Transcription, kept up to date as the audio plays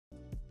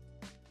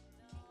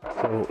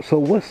So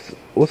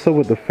what's up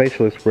with the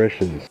facial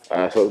expressions?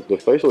 So the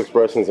facial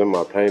expressions in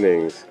my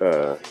paintings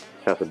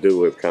have to do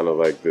with kind of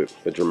like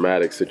the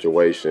dramatic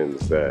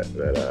situations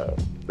that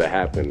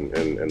happen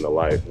in the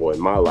life, or in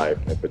my life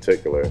in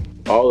particular.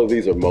 All of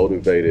these are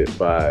motivated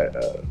by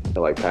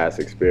like past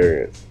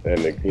experience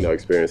and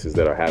experiences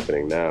that are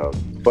happening now.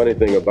 Funny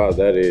thing about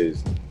that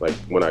is, like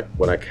when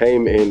I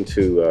came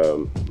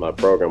into my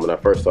program, when I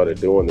first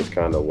started doing this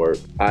kind of work,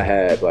 I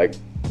had like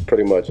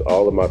pretty much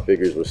all of my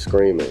figures were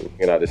screaming,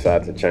 and I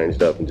decided to change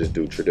it up and just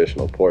do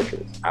traditional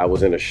portraits. I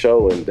was in a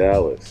show in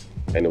Dallas,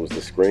 and it was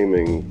the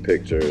screaming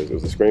pictures, it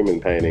was the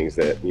screaming paintings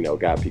that,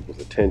 got people's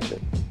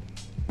attention.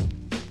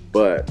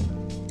 But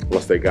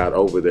once they got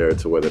over there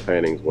to where the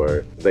paintings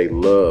were, they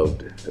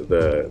loved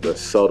the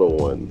subtle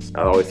ones.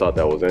 I always thought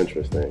that was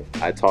interesting.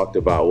 I talked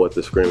about what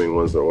the screaming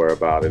ones were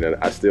about, and then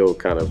I still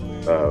kind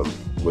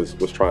of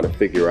was trying to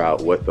figure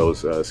out what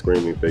those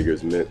screaming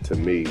figures meant to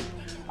me,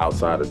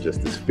 outside of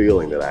just this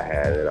feeling that I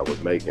had that I was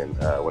making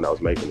when I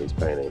was making these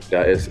paintings.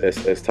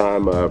 As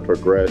time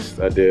progressed,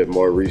 I did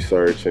more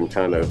research and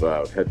kind of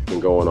had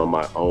been going on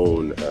my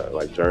own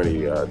like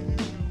journey.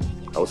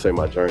 I would say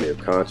my journey of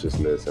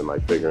consciousness, and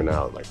like figuring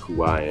out like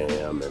who I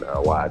am and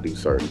why I do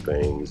certain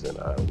things, and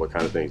what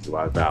kind of things do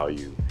I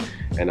value,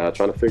 and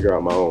trying to figure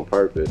out my own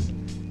purpose.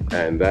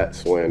 And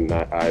that's when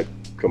I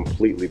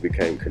completely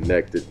became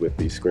connected with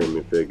these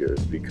screaming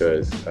figures,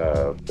 because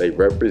they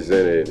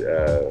represented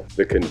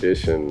the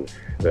condition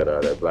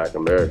that Black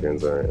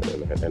Americans are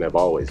in and have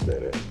always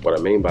been in. What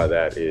I mean by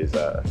that is,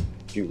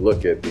 if you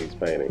look at these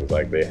paintings,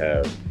 like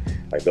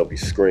they'll be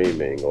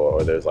screaming,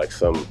 or there's like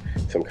some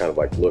kind of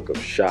like look of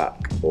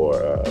shock,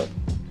 or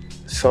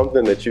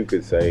something that you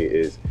could say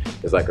is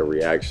like a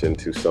reaction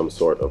to some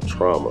sort of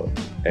trauma.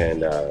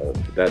 And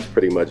that's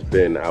pretty much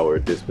been our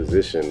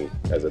disposition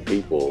as a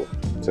people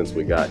since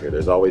we got here.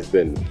 There's always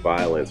been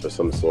violence or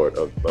some sort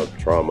of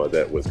trauma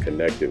that was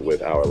connected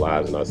with our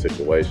lives and our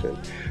situation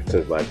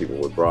since Black people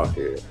were brought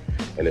here.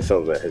 And it's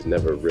something that has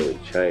never really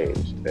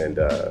changed. And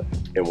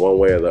in one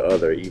way or the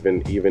other,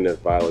 even if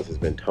violence has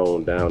been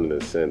toned down in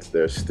a sense,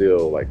 there's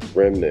still like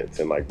remnants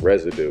and like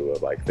residue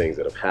of like things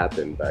that have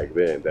happened back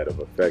then that have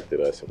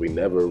affected us. We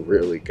never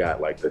really got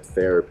like the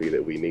therapy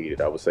that we needed.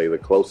 I would say the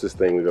closest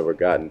thing we've ever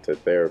gotten to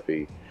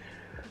therapy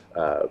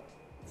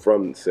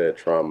from said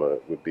trauma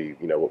would be,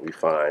 what we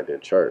find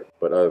in church.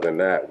 But other than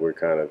that, we're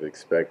kind of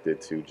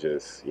expected to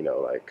just,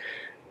 like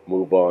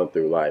move on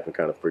through life and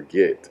kind of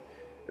forget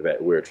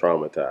that we're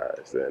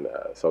traumatized. And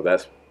so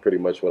that's pretty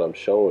much what I'm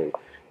showing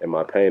in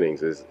my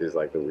paintings is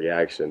like the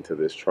reaction to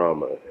this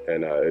trauma.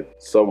 And it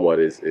somewhat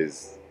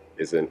is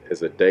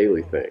a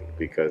daily thing,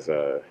 because,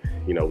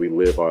 we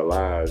live our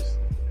lives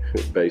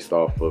based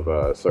off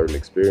of certain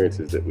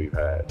experiences that we've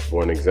had.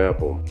 For an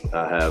example,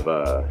 I have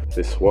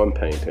this one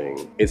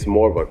painting. It's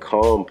more of a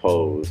calm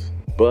pose,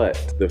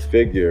 but the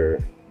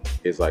figure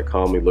is like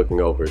calmly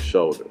looking over his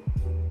shoulder.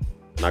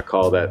 And I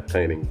call that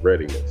painting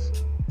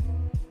Readiness.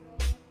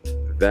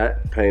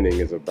 That painting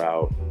is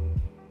about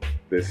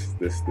this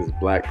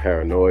Black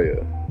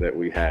paranoia that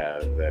we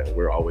have, that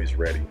we're always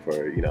ready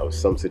for,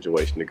 some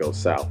situation to go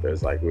south.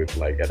 There's like,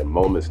 at a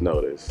moment's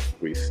notice,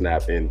 we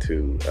snap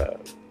into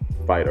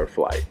fight or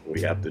flight. We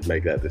have to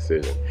make that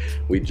decision.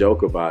 We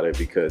joke about it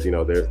because,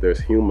 there's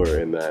humor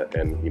in that,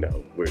 and,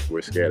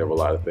 we're scared of a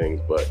lot of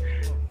things, but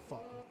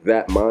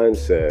that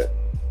mindset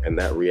and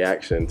that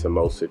reaction to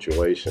most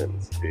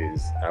situations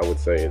is, I would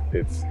say,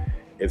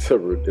 it's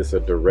a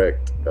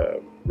direct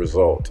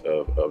result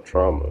of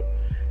trauma.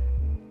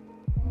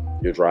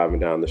 You're driving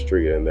down the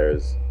street and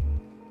there's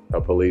a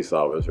police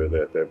officer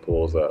that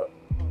pulls up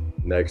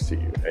next to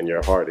you, and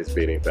your heart is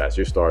beating fast.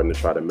 You're starting to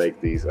try to make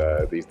these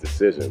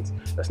decisions.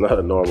 That's not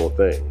a normal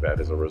thing. That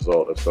is a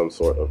result of some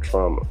sort of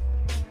trauma.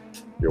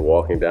 You're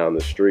walking down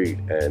the street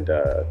and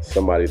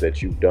somebody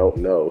that you don't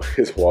know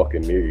is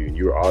walking near you, and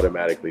you're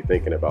automatically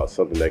thinking about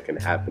something that can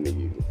happen to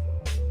you.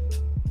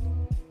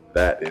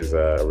 That is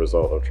a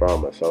result of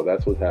trauma. So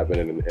that's what's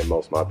happening in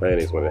most of my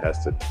paintings when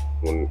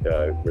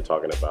we're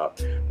talking about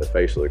the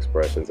facial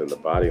expressions and the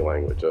body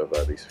language of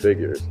these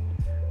figures,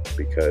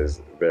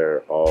 because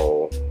they're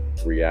all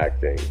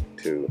reacting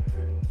to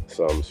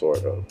some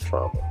sort of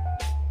trauma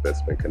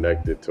that's been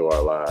connected to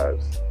our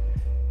lives.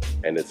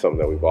 And it's something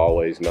that we've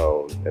always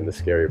known. And the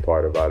scary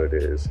part about it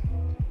is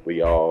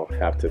we all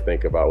have to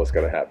think about what's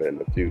going to happen in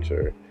the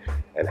future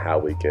and how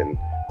we can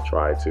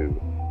try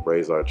to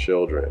raise our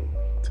children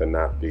to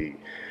not be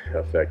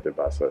affected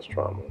by such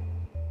trauma.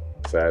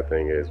 Sad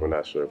thing is, we're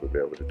not sure if we'll be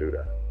able to do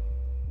that.